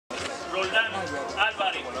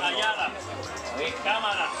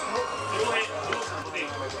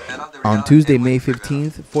On Tuesday, May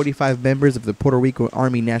 15th, 45 members of the Puerto Rico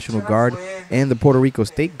Army National Guard and the Puerto Rico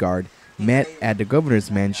State Guard met at the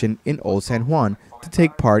governor's mansion in Old San Juan to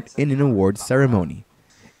take part in an awards ceremony.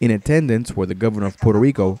 In attendance were the governor of Puerto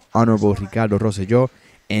Rico, Honorable Ricardo Rosselló,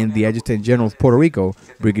 and the Adjutant General of Puerto Rico,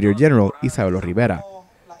 Brigadier General Isabel Rivera.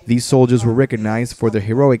 These soldiers were recognized for their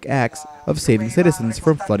heroic acts of saving citizens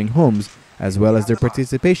from flooding homes, as well as their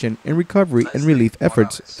participation in recovery and relief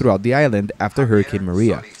efforts throughout the island after Hurricane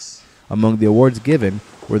Maria. Among the awards given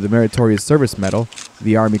were the Meritorious Service Medal,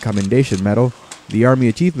 the Army Commendation Medal, the Army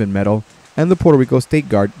Achievement Medal, and the Puerto Rico State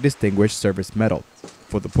Guard Distinguished Service Medal.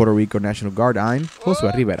 For the Puerto Rico National Guard, I'm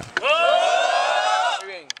Josué Rivera.